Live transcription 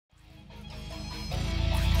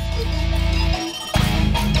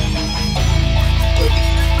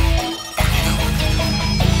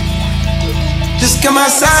Come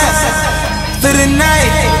outside for the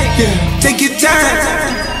night. Take your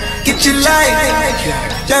time, get your life.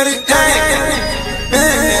 Dirty thing.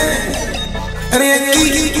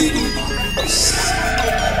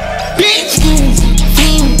 Bitch.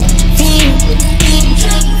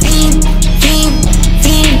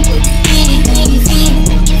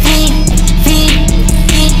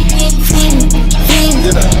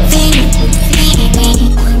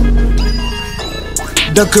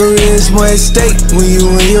 The career is more at stake when you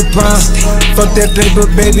in your prime. Fuck that paper,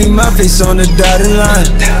 baby, my face on the dotted line.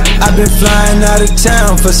 I've been flying out of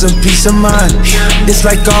town for some peace of mind. It's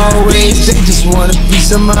like always, they just want a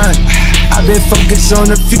peace of mind. I've been focused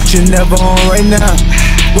on the future, never on right now.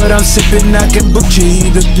 What I'm sipping, I can book you,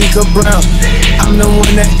 either pink or brown. I'm the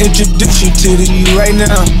one that introduced you to the you right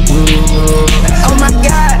now. Oh my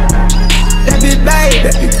God, that be babe.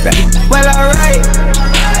 Well, alright,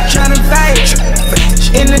 tryna fight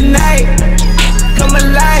in the night, come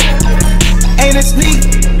alive. Ain't a sneak,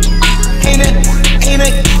 ain't a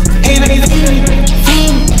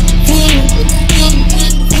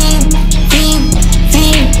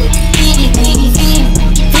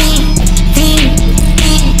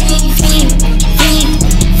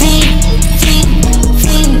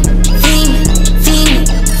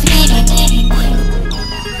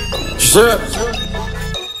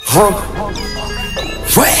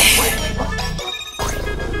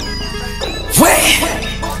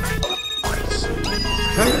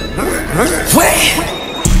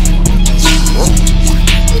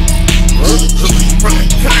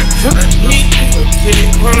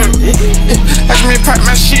I just pop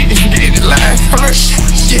my shit, get it live. Hold on,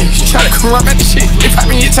 yeah, try to come up at the shit. They pop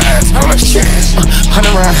me your tires. Hold on, shit.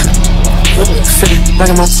 100 round, fit it like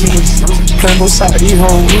I'm on team. Playing both sides of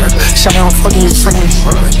E-hole. Shot out fucking your friends.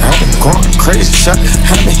 I've been going crazy, shot.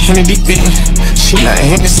 I've been hitting deep in. She not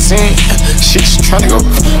hitting the scene. She just trying to go.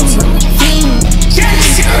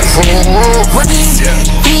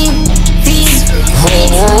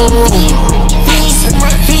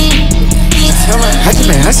 I just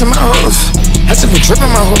been hustling my hoes. I just been dripping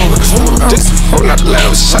my hoes. This whole nother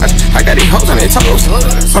level shot. I got these hoes on their toes.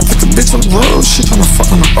 I put the bitch on the road. She tryna fuck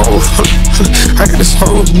on my old. I got this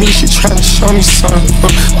hoe with me. She tryna show me something.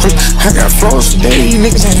 I got flows today.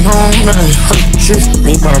 Niggas ain't on nothing.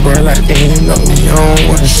 Me my bro like they ain't know me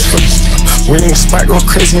on one. We in the spot going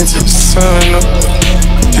crazy until the sun up.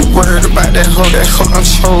 You worried about that hoe I'm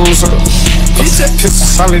chose up. Pistol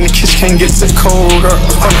solid in the kitchen, can't get that cold up.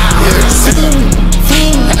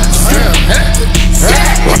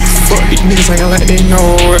 Fuck these niggas ain't like they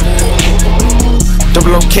know it.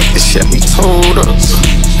 Double O kick this shit we told us.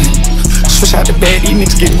 Switch out the bed, these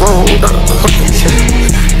niggas get rolled up.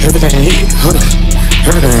 Everything hit,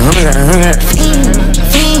 everything.